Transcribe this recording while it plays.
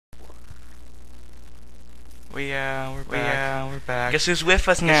We're back. Guess who's with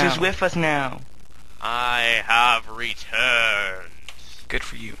us now? I have returned. Good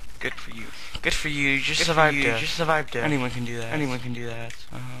for you. You just survived death. Anyone can do that.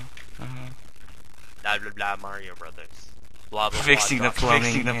 Blah blah blah. Mario Brothers. Blah blah blah. Fixing the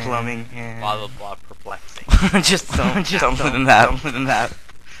plumbing. Blah blah blah. Perplexing. Just something than that.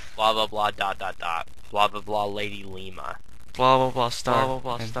 Blah blah blah. Dot dot dot. Blah blah blah. Lady Lima. Blah blah blah. Star.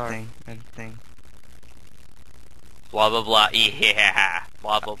 And thing. Blah blah blah. Yeah.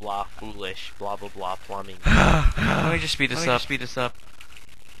 Blah blah blah. Foolish. Blah blah blah. Plumbing. Let me just speed this up.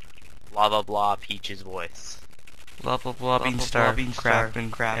 Blah blah blah. Peach's voice. Blah blah blah. Beanstar. Crap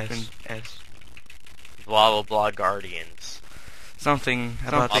and S. Blah blah blah. Guardians. Something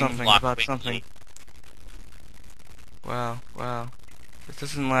about something. Wow. This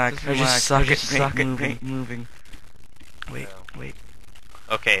doesn't lag. I just suck at moving. Wait.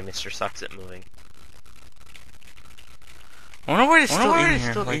 Okay, Mr. Sucks at moving. I wonder why it's still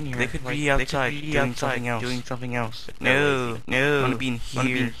in here. They could be outside doing something else. No. I want to be in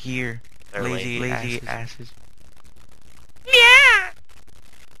here. They're Lazy asses. Yeah.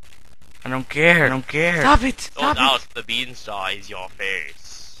 I don't care. Stop it. Sold out the beanstalk is your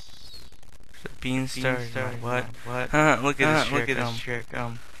face. The beanstar. What? Look at this trick.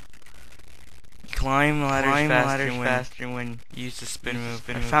 Climb ladders faster when you use the spin move.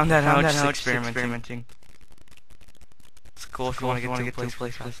 I found that out just experimenting. It's cool if you want to get to a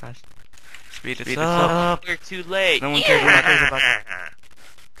place fast. Speed it up. You're too late. No one cares about that.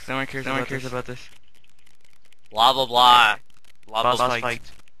 No one cares about this. Blah blah blah. Boss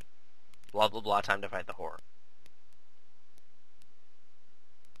fight. Blah blah blah. Time to fight the whore.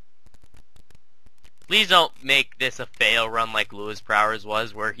 Please don't make this a fail run like Lewis Prowers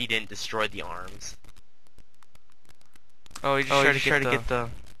was, where he didn't destroy the arms. Oh, he just tried to get the...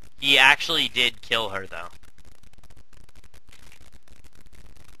 He actually did kill her, though.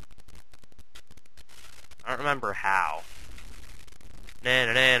 I don't remember how. I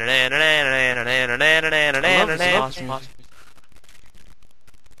love this boss music.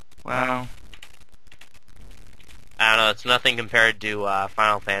 Wow. I don't know, it's nothing compared to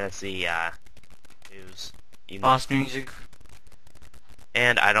Final Fantasy news. Boss music.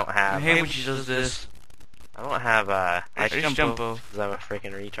 And I don't have... I hate when she does this. I don't have I just jump off. because I'm a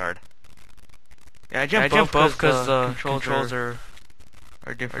freaking retard. Yeah, I jump off because the controls are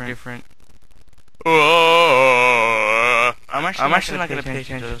different. I'm actually not gonna pay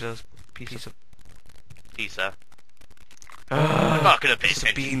attention to those pieces of pizza. I'm not gonna pay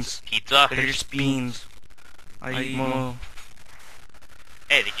attention. Beans. Pizza. They're just beans. I eat more.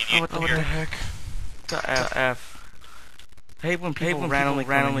 Hey, they give you What the heck? The F. I hate when people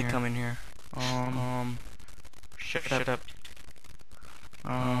randomly come in here. Shut up.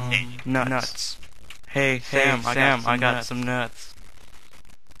 Nuts. Hey, Sam, I got some nuts.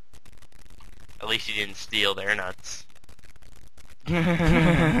 At least you didn't steal their nuts.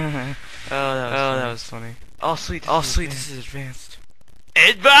 That was funny. Oh, sweet, this is advanced.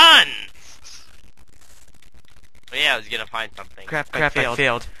 Advanced! But yeah, I was gonna find something. Crap, I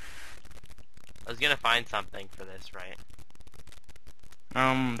failed. I was gonna find something for this, right?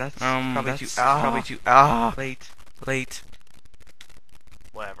 That's probably too late.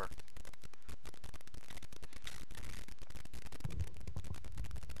 Whatever.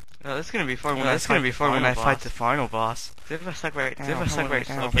 Oh, this is gonna be fun when I fight the final boss. If I suck right now, Okay, I'm gonna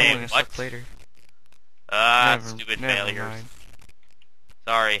what? suck later. Stupid Never failures. mind.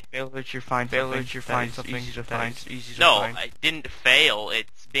 Sorry. Failures, you're fine. Something easy to find. No, I didn't fail.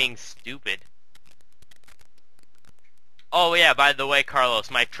 It's being stupid. Oh yeah, by the way,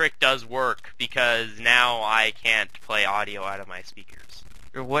 Carlos, my trick does work because now I can't play audio out of my speakers.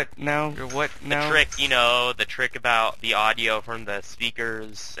 You're what now? The trick, the trick about the audio from the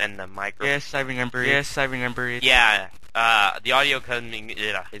speakers and the microphone. Yes, I remember it. Yeah, the audio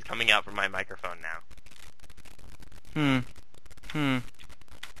is coming out from my microphone now.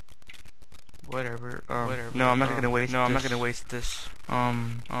 Whatever. No, I'm not gonna waste this.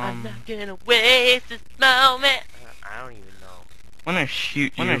 I'm not gonna waste this moment. I don't even know. I'm gonna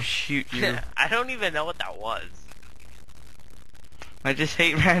shoot you. I don't even know what that was. I just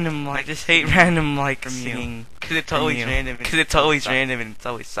hate random singing. Cause it's always random. And it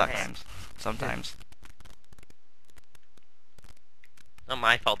always sucks. Sometimes. It's not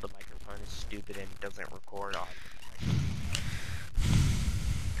my fault the microphone is stupid and doesn't record on.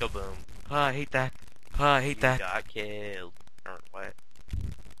 Kaboom. Oh, I hate that. You got killed. Or what?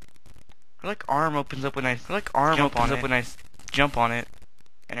 Her arm opens up when I jump on it,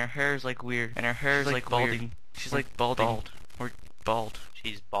 and her hair is like weird. Balding. She's like balding. Or bald.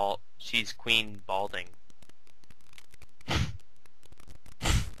 She's bald. She's Queen Balding.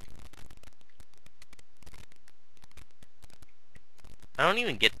 I don't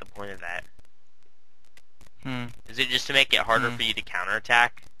even get the point of that. Hmm. Is it just to make it harder for you to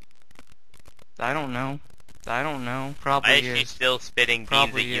counterattack? I don't know. Why Probably is she is. still spitting beams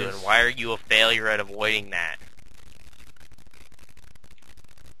Probably at you, is. and why are you a failure at avoiding that?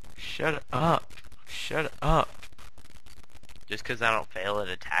 Shut up. Shut up. Just because I don't fail at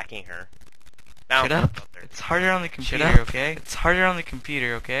attacking her. Shut up. Brother. It's harder on the computer, up. okay? It's harder on the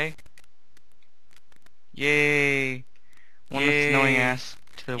computer, okay? Yay. One less annoying ass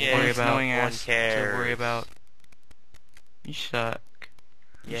to worry about. Annoying ass To worry about. You suck.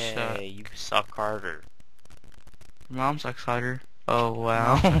 You suck. Yay, you suck harder. Your mom sucks harder. Oh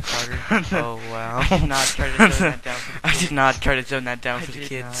wow. Oh wow. I did not try to zone that down for the I kids. did not try to zone that down I for the did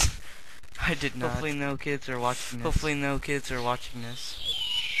kids. not. I did not. Hopefully no kids are watching this. Hopefully no kids are watching this.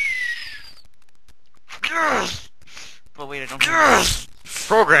 But wait, I don't have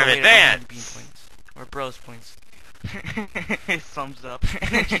Program but wait, I don't have advance! bean points. Or bros points. His thumbs up.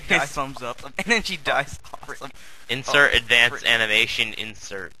 And then she dies. His thumbs up. And then she dies. Awesome. Insert Oh, advanced frick. animation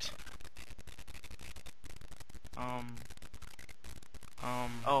insert.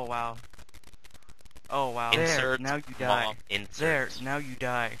 Oh wow. Oh wow. Insert There, now you die. mom insert. There, now you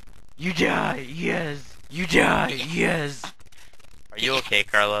die. You die, yes. You die, yes. Are you okay,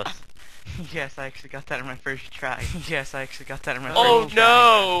 Carlos? Yes, I actually got that in my first try. Yes, I actually got that in my Oh first try.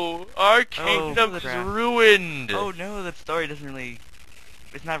 no! Our kingdom's crap. ruined! Oh no, that story doesn't really...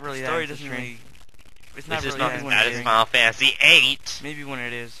 It's not really Story that doesn't interesting. It's This not is really not that as bad interesting. as Final Fantasy VIII! Maybe when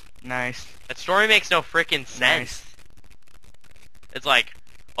it is. Nice. That story makes no frickin' sense. Nice. It's like,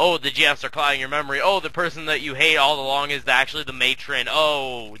 oh, the GFs are clouding your memory. Oh, the person that you hate all along is actually the matron.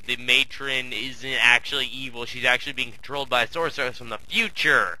 Oh, the matron isn't actually evil. She's actually being controlled by a sorceress from the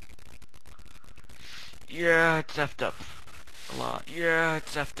future. Yeah, it's effed up. A lot. Yeah,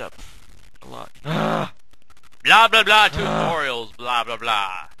 it's effed up. A lot. Blah blah blah tutorials. Blah blah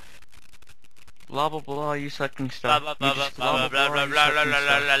blah. Blah blah blah, you sucking Blah stuff. blah You blah just blah blah blah blah you blah la sucking la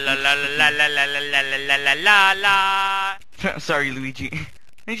la stuff. la la la la la la la la la la la. Sorry, Luigi.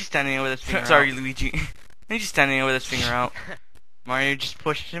 He's just standing there with his finger Sorry, out. Luigi. He's just standing there with his finger out. Mario just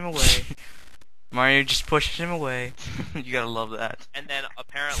pushed him away. Mario just pushed him away. You gotta love that. And then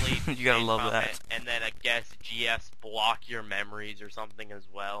apparently You gotta love Final that. Fan- And then I guess GFs block your memories or something as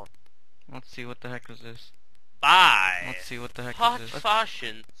well. Let's see what the heck is this. Bye. Let's see what the heck Hot is this.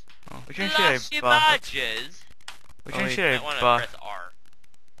 fashions. Oh, which one should I Lushy buy? badges. Which Oh, one wait, should I want I to buy? press R.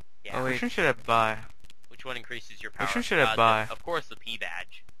 Yeah. Oh, which one should I buy? Which one increases your power? Which one should I buy? Of course, the P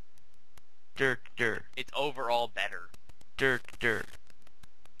badge. Dirt, dirt, It's overall better. dirt, dirt.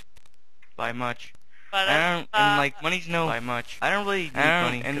 By much. I don't, and like money's no by much. I don't really need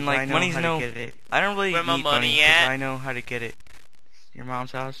money, and like money's no. Get it. I don't really Where my need money money at? I know how to get it. Your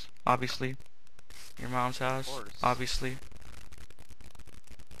mom's house, obviously. Your mom's house, course. obviously.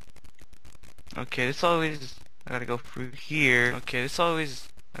 Okay, this always I gotta go through here. Okay, this always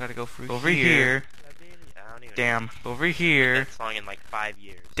I gotta go through over here. I don't even Damn, over know here. that song in like 5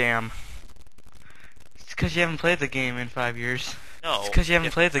 years. Damn. It's because you haven't played the game in 5 years. No. It's because you haven't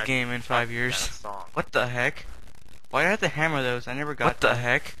different. played the game in 5 That years. song. What the heck? Why'd I have to hammer those? I never got what the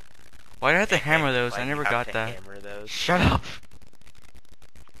heck? Why'd I have to hammer those? Why I do never you have got to that. hammer those? Shut up!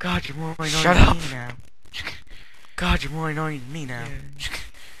 God, you're more annoying Shut than up. me now. God, you're more annoying than me now.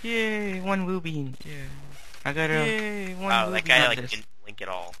 Yay, one woo bean. Yeah. I got a... Yay, one Wow, woo that bean. guy Not like this. didn't blink at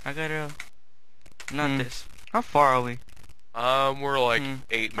all. I got a... Not this. How far are we? We're like Hmm.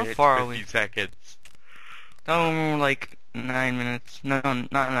 8 How minutes, far are 50 we? seconds. No, we're like 9 minutes. No, not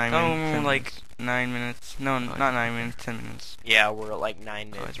 9 minutes. No, we're like 9 minutes. No, not 9 minutes, 10 minutes. Yeah, we're at like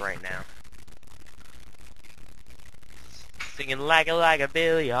 9 minutes right now. Singing like a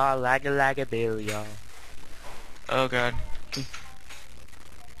bill, y'all, like a bill, y'all. Oh god.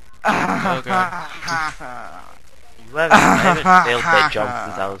 Oh god. I haven't failed that jump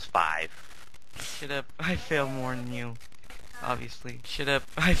since I was 5. Shut up. I fail more than you. Obviously. Shut up.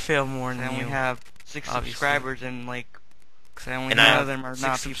 I fail more than you. I only have 6 subscribers and like... Cause I only And I none have of them are 6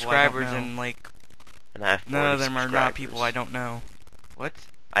 not subscribers and like... And I have 40 None of them are not subscribers. people I don't know. What?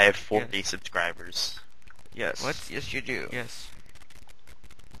 I have 40 subscribers. Yes. What? Yes, you do. Yes.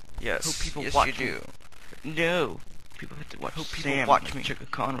 Yes. Hope people yes, watch you do. me. No. People have to watch Hope people Sam watch me. Chicka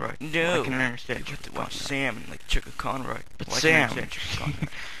Conroy. No. I can understand. People have to watch Sam and like Chicka Conroy. But well, Sam.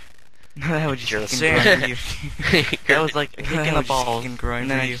 No, that was just Sam. That was like a kick in the balls, and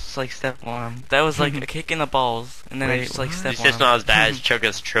then I just like step on him. That was like a kick in the balls, and then I just like step It's on him. just not as bad as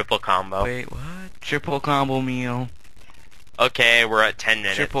Chugga's triple combo. Wait, what? Triple combo meal. Okay, we're at 10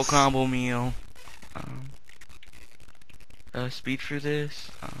 minutes. Triple combo meal. Speed through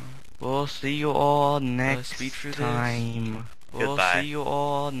this. We'll see you all next speed through time. We'll Goodbye. see you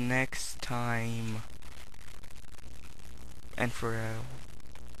all next time. And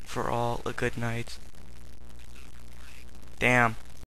for all a good night. Damn.